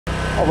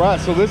All right,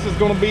 so this is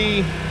gonna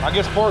be, I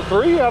guess, part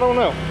 3, I don't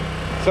know.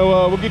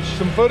 So we'll get you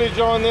some footage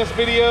on this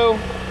video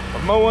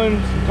of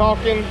mowing, some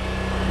talking,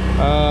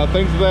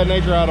 things of that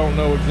nature. I don't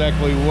know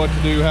exactly what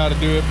to do, how to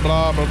do it,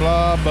 blah, blah,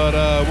 blah, but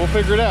we'll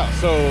figure it out.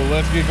 So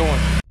let's get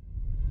going.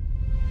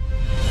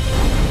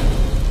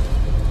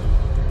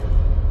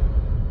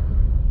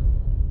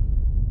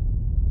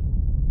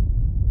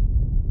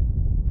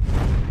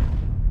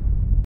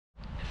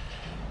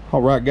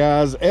 All right,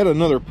 guys, at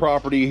another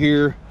property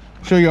here.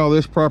 Show you all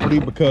this property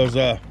because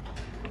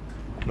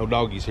no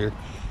doggies here.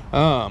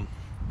 Because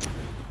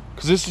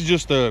this is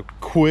just a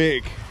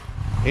quick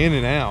in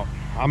and out.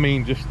 I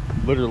mean, just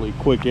literally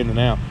quick in and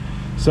out.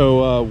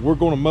 So we're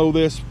going to mow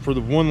this for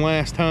the one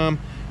last time.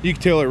 You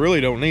can tell it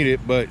really don't need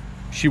it, but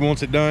she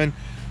wants it done.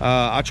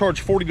 I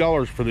charge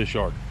 $40 for this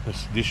yard.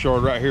 This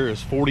yard right here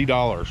is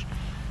 $40.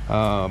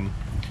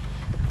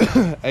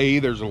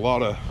 There's a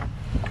lot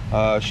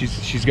of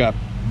she's got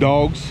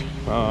dogs.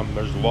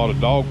 There's a lot of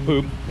dog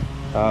poop.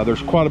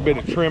 There's quite a bit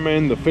of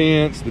trimming, the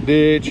fence, the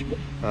ditch,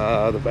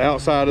 the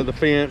outside of the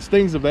fence,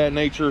 things of that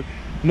nature.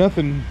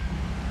 Nothing,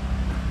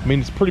 I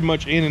mean, it's pretty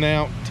much in and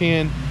out,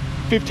 10,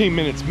 15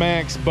 minutes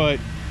max, but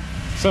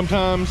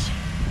sometimes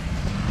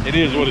it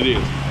is what it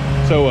is.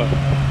 So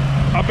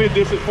I bid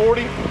this at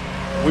 40.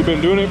 We've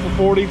been doing it for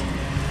 40.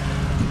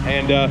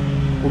 And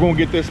we're gonna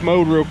get this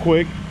mowed real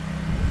quick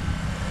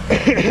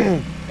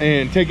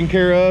and taken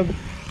care of.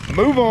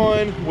 Move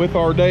on with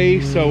our day.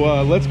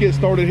 So let's get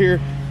started here.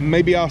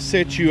 Maybe I'll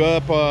set you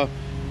up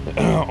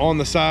on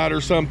the side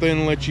or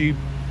something, let you,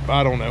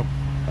 I don't know,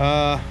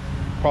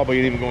 probably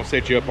ain't even gonna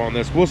set you up on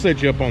this. We'll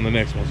set you up on the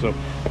next one. So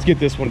let's get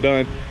this one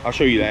done. I'll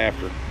show you the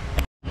after.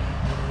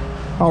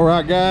 All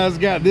right, guys,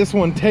 got this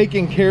one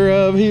taken care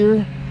of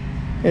here.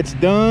 It's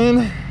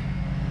done.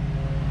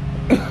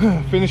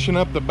 Finishing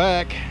up the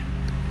back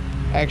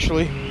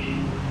actually,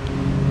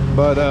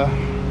 but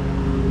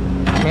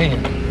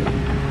man,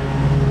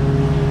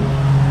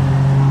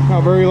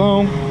 not very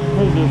long.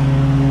 There's just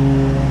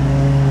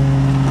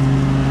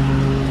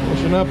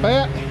pushing up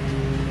that,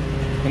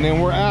 and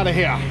then we're out of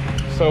here.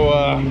 So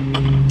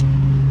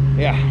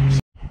yeah.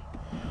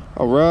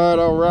 All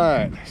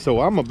right,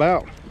 so I'm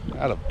about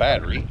out of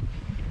battery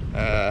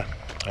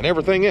and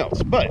everything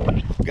else, but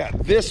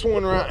got this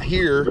one right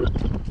here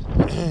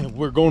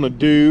we're gonna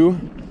do.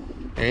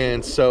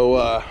 And so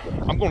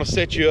I'm gonna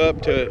set you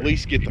up to at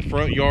least get the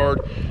front yard,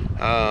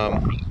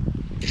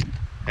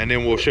 and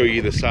then we'll show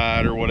you the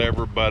side or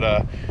whatever,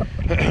 but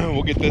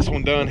we'll get this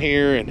one done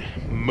here and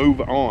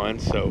move on.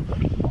 So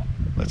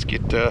let's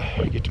get to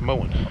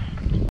mowing.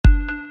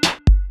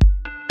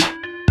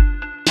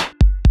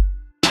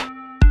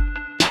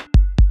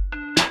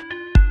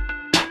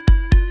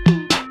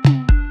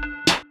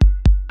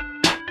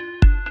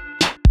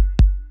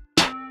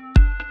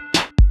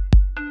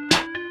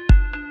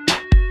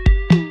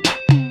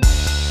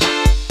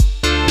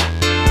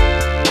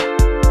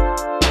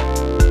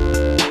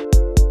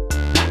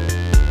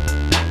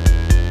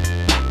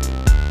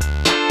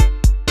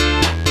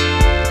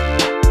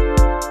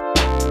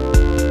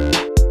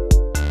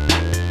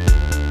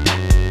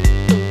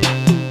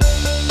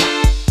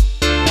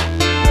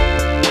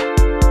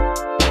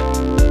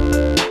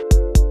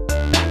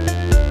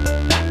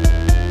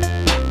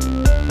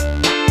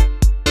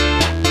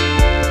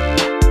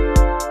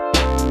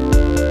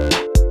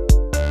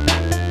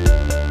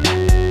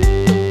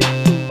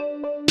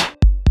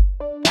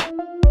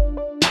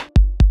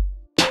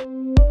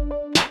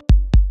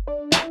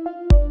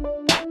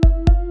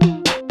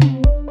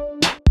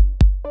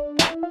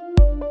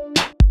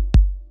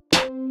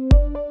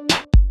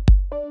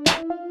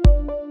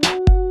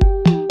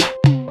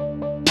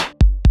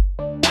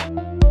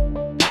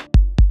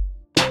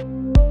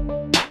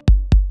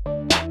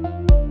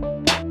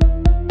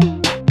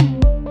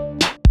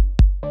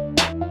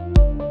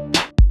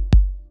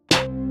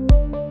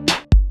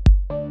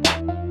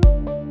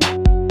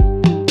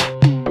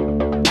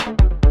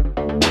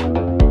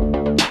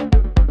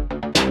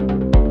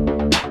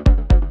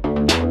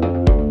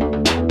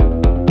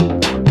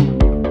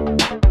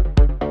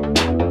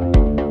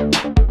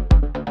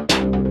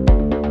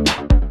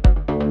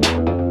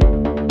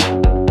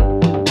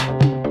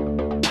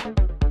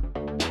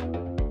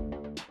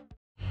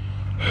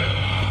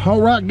 All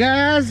right,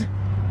 guys,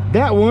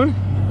 that one,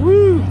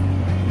 woo,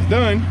 is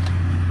done.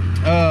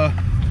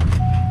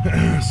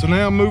 So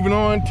now I'm moving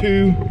on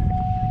to,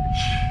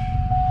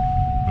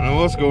 I don't know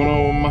what's going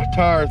on with my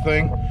tire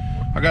thing.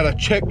 I gotta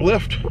check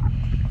left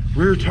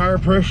rear tire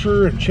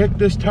pressure and check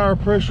this tire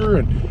pressure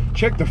and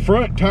check the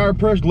front tire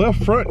pressure,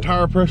 left front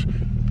tire pressure.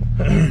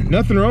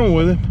 Nothing wrong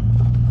with it.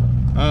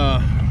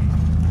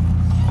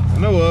 I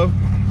know of.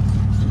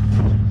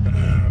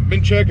 I've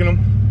been checking them.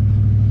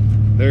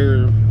 They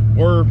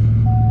were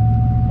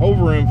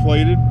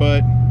overinflated,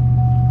 but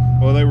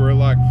well, they were at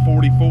like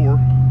 44.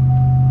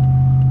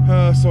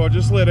 So I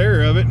just let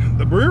air of it.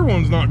 The rear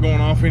one's not going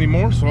off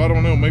anymore, so I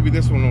don't know. Maybe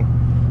this one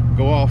will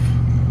go off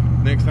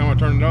next time I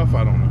turn it off.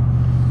 I don't know.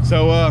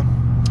 So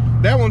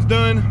that one's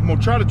done. I'm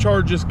gonna try to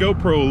charge this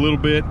GoPro a little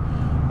bit.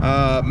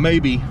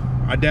 Maybe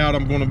I doubt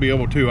I'm going to be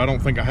able to. I don't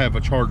think I have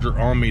a charger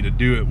on me to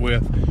do it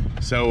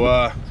with.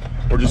 So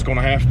we're just going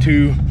to have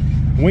to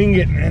wing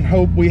it and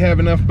hope we have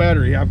enough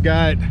battery. I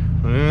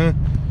don't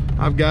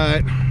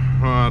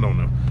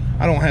know.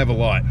 I don't have a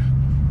lot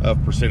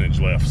of percentage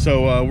left.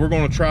 So we're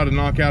going to try to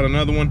knock out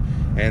another one,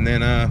 and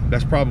then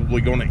that's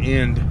probably going to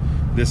end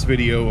this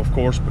video, of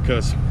course,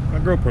 because my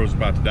GoPro's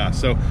about to die.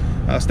 So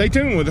stay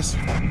tuned with us.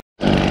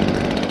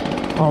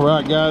 All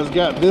right, guys,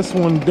 got this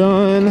one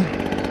done.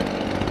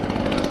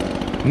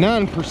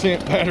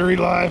 9% battery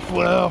life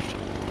left.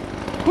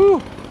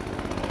 Whew.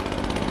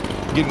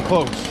 Getting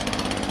close.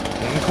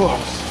 Getting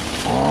close.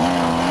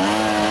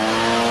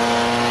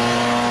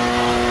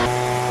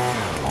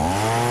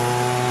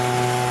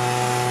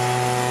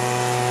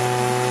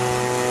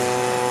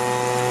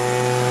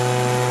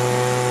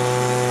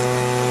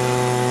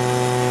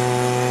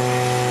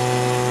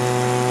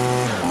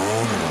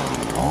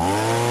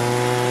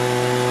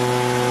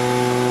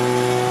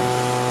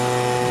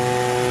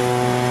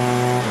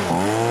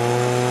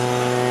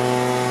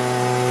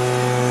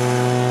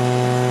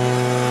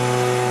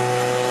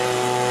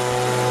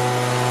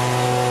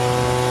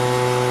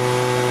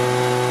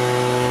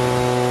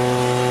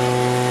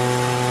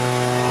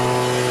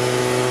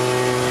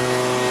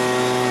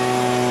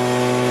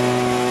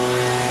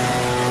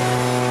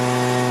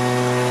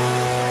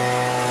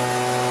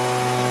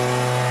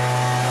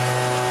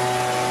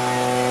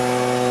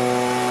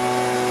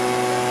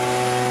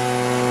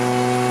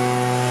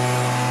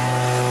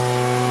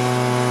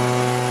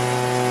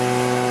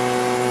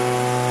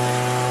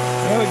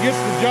 Gets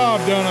the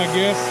job done, I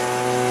guess.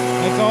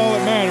 That's all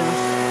that matters.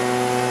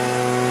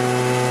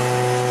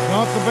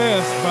 Not the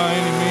best by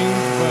any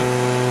means, but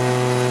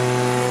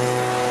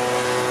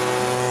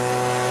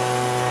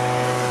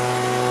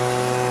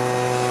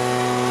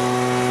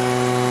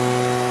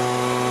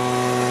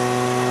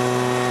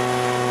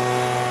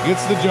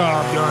gets the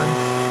job done.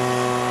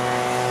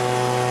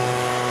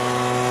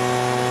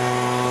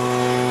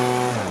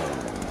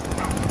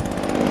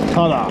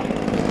 Ta-da!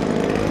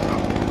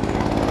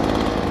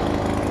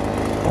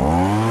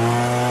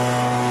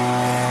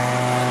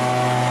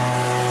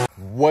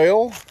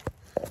 Well,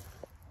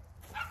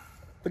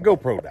 the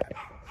GoPro died.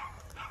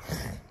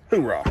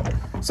 Hoorah.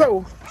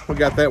 So we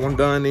got that one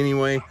done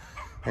anyway,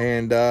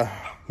 and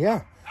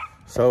yeah,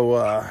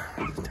 so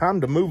time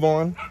to move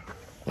on,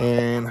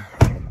 and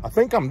I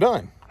think I'm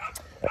done.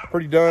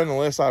 Pretty done,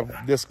 unless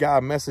this guy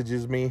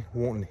messages me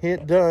wanting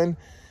it done,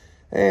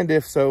 and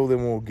if so,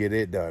 then we'll get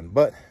it done.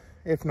 But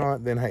if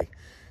not, then hey,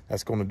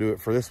 that's going to do it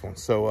for this one.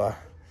 So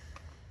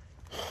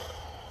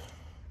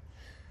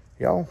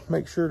y'all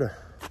make sure to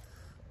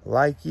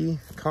likey,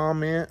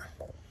 comment,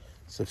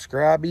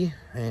 subscribe,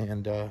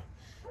 and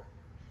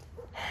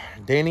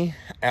Danny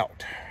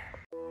out.